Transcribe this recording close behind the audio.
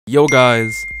Yo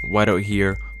guys, Witeout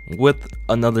here with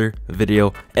another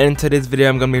video, and in today's video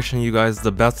I'm going to be showing you guys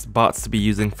the best bots to be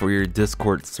using for your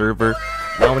Discord server.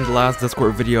 Now in the last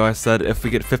Discord video I said if we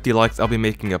get 50 likes I'll be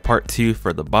making a part 2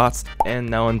 for the bots, and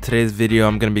now in today's video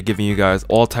I'm going to be giving you guys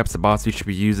all types of bots you should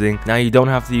be using. Now you don't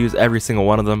have to use every single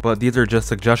one of them, but these are just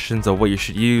suggestions of what you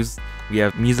should use. We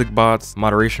have music bots,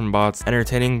 moderation bots,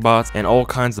 entertaining bots, and all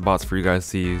kinds of bots for you guys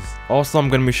to use. Also, I'm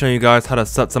going to be showing you guys how to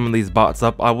set some of these bots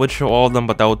up. I would show all of them,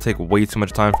 but that would take way too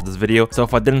much time for this video. So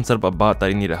if I didn't set up a bot that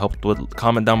you need help with,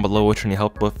 comment down below which one you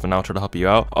help with and I'll try to help you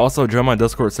out. Also, join my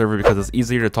Discord server because it's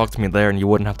easier to talk to me there and you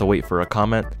wouldn't have to wait for a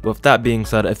comment. With that being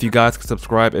said, if you guys could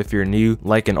subscribe if you're new,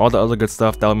 like, and all the other good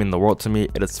stuff, that would mean the world to me.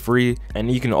 It is free, and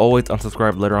you can always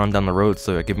unsubscribe later on down the road,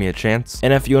 so give me a chance.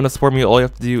 And if you want to support me, all you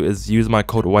have to do is use my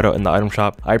code Witeout in the item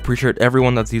shop. I appreciate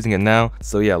everyone that's using it now.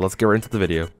 So yeah, let's get right into the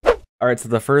video. Alright, so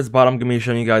the first bot I'm going to be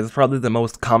showing you guys is probably the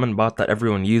most common bot that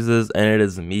everyone uses, and it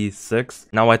is Me6.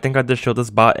 Now I think I did show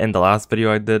this bot in the last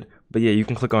video I did, but yeah, you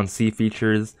can click on see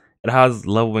features. It has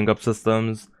leveling up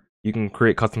systems. You can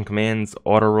create custom commands,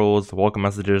 auto rolls, welcome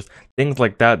messages, things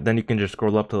like that. Then you can just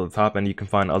scroll up to the top and you can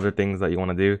find other things that you want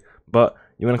to do. But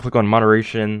you want to click on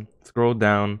moderation, scroll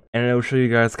down, and it will show you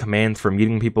guys commands for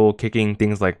muting people, kicking,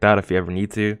 things like that if you ever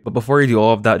need to. But before you do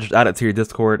all of that, just add it to your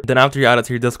Discord. Then after you add it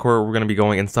to your Discord, we're going to be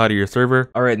going inside of your server.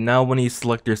 Alright, now when you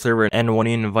select your server and when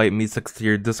you invite Me6 to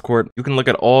your Discord, you can look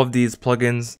at all of these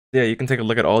plugins. Yeah, you can take a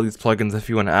look at all these plugins if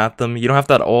you want to add them. You don't have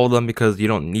to add all of them because you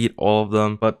don't need all of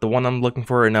them, but the one I'm looking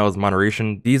for right now is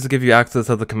moderation. These give you access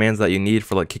to the commands that you need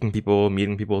for like kicking people,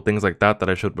 muting people, things like that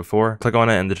I showed before. Click on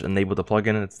it and just enable the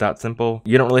plugin. It's that simple.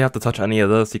 You don't really have to touch any of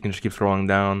this. You can just keep scrolling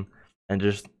down and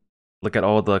just look at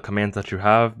all the commands that you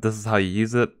have. This is how you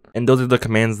use it. And those are the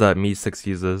commands that Me6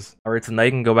 uses. Alright, so now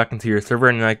you can go back into your server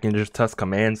and now you can just test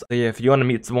commands. So yeah, if you want to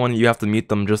mute someone, you have to mute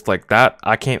them just like that.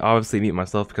 I can't obviously mute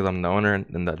myself because I'm the owner,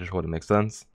 and that just wouldn't make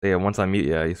sense. So yeah, once I mute,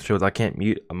 yeah, it shows I can't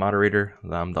mute a moderator.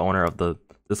 I'm the owner of the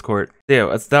Discord. So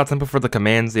yeah, it's that simple for the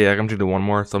commands. Yeah, I'm going to do one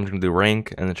more. So I'm just going to do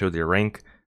rank, and it shows your rank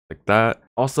like that.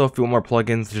 Also, if you want more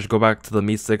plugins, just go back to the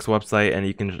Me6 website and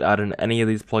you can just add in any of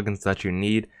these plugins that you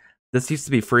need. This used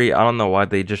to be free. I don't know why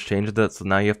they just changed it, so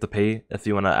now you have to pay if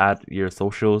you want to add your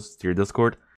socials to your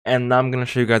Discord. And now I'm going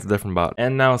to show you guys a different bot.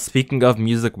 And now, speaking of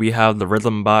music, we have the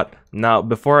rhythm bot. Now,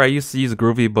 before I used to use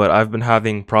Groovy, but I've been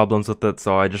having problems with it,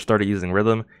 so I just started using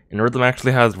Rhythm. And Rhythm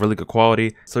actually has really good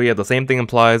quality. So yeah, the same thing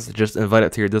applies, just invite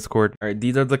it to your Discord. Alright,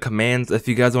 these are the commands. If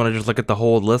you guys want to just look at the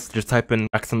whole list, just type in !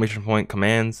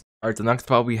 commands. Alright, the next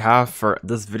bot we have for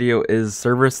this video is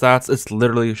server stats. It's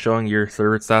literally showing your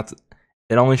server stats.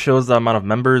 It only shows the amount of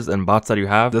members and bots that you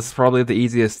have. This is probably the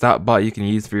easiest stat bot you can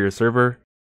use for your server.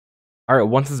 Alright,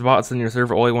 once this bot's in your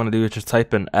server, all you want to do is just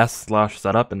type in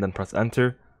s/setup and then press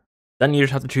enter. Then you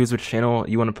just have to choose which channel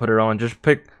you want to put it on. Just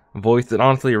pick voice. And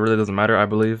honestly, it really doesn't matter, I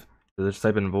believe. So just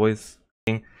type in voice.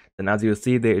 Then as you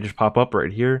see, they just pop up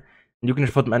right here. And you can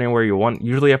just put them anywhere you want.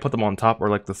 Usually I put them on top or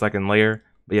like the second layer.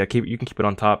 But yeah, you can keep it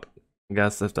on top, I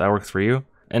guess, if that works for you.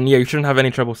 And yeah, you shouldn't have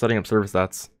any trouble setting up server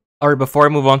stats. Alright, before I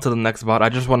move on to the next bot, I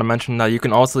just want to mention that you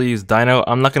can also use Dyno.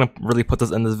 I'm not going to really put this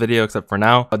in this video except for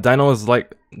now. But Dyno is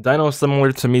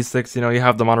similar to Me6. You know, you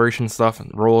have the moderation stuff,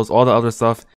 roles, all the other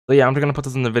stuff. So yeah, I'm just going to put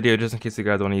this in the video just in case you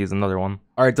guys want to use another one.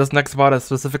 Alright, this next bot is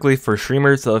specifically for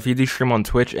streamers. So if you do stream on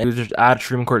Twitch and you just add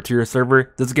stream court to your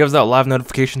server, this gives out live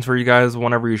notifications for you guys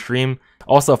whenever you stream.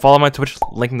 Also, follow my Twitch,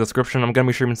 link in the description. I'm going to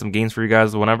be streaming some games for you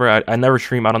guys whenever. I never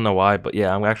stream, I don't know why, but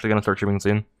yeah, I'm actually going to start streaming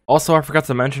soon. Also, I forgot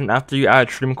to mention, after you add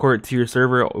stream court to your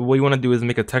server, what you want to do is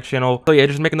make a text channel. So yeah,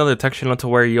 just make another text channel to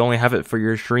where you only have it for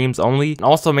your streams only. And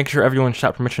also make sure everyone's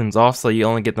chat permissions off so you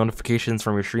only get notifications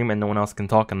from your stream and no one else can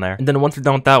talk in there. And then once you're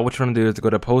done with that, what you want to do is go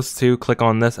to post 2, click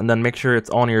on this, and then make sure it's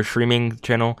on your streaming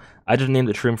channel. I just named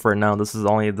it stream for it now. This is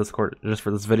only a Discord just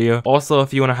for this video. Also,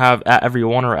 if you want to have at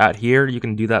everyone or at here, you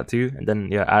can do that too. And then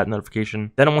yeah, add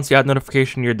notification. Then once you add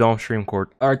notification, you're done with stream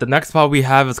court. Alright, the next bot we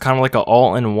have is kind of like an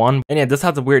all-in-one. And yeah, this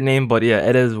has a weird name, but yeah,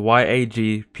 it is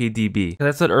YAGPDB.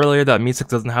 As I said earlier that Me6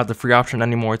 doesn't have the free option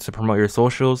anymore to promote your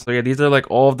socials. So yeah, these are like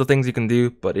all of the things you can do.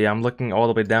 But yeah, I'm looking all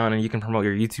the way down and you can promote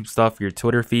your YouTube stuff, your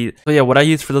Twitter feed. So yeah, what I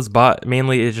use for this bot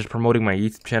mainly is just promoting my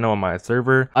YouTube channel on my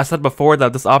server. I said before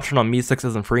that this option on Me6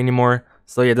 isn't free anymore.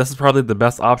 So yeah, this is probably the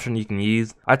best option you can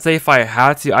use. I'd say if I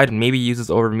had to, I'd maybe use this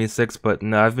over Me6, but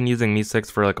no, I've been using Me6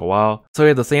 for like a while. So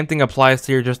yeah, the same thing applies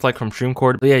here just like from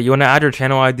Streamcord. So yeah, you want to add your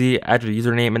channel ID, add your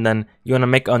username, and then you want to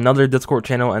make another Discord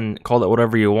channel and call it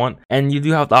whatever you want. And you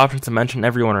do have the option to mention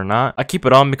everyone or not. I keep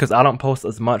it on because I don't post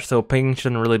as much, so pinging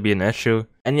shouldn't really be an issue.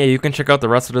 And yeah, you can check out the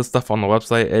rest of this stuff on the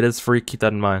website. It is free, keep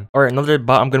that in mind. Alright, another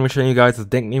bot I'm going to be showing you guys is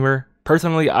DickMer.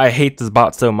 Personally, I hate this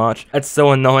bot so much. It's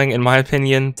so annoying in my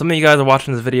opinion. Some of you guys are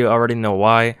watching this video already know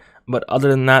why. But other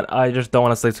than that, I just don't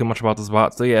want to say too much about this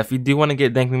bot. So yeah, if you do want to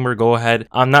get DickMer, go ahead.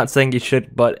 I'm not saying you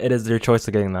should, but it is your choice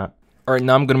of getting that. Alright,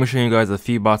 now I'm going to be showing you guys a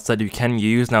few bots that you can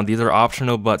use. Now, these are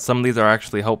optional, but some of these are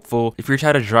actually helpful. If you're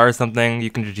trying to draw or something,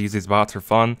 you can just use these bots for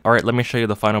fun. Alright, let me show you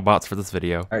the final bots for this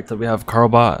video. Alright, so we have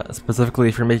CarlBot, specifically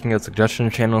if you're making a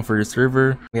suggestion channel for your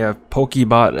server. We have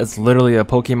PokeBot, it's literally a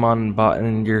Pokemon bot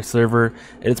in your server.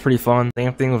 It's pretty fun.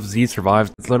 Same thing with Z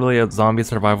Survive, it's literally a zombie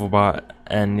survival bot.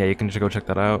 And yeah, you can just go check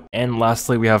that out. And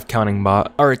lastly, we have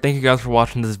CountingBot. Alright, thank you guys for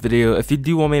watching this video. If you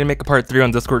do want me to make a part 3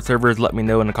 on Discord servers, let me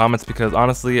know in the comments, because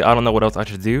honestly, I don't know what else I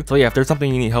should do. So yeah, if there's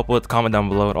something you need help with, comment down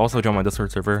below. And also join my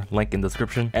Discord server, link in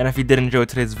description. And if you did enjoy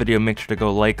today's video, make sure to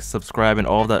go like, subscribe, and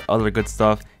all of that other good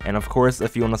stuff. And of course,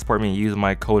 if you want to support me, use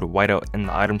my code Witeout in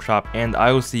the item shop. And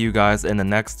I will see you guys in the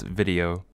next video.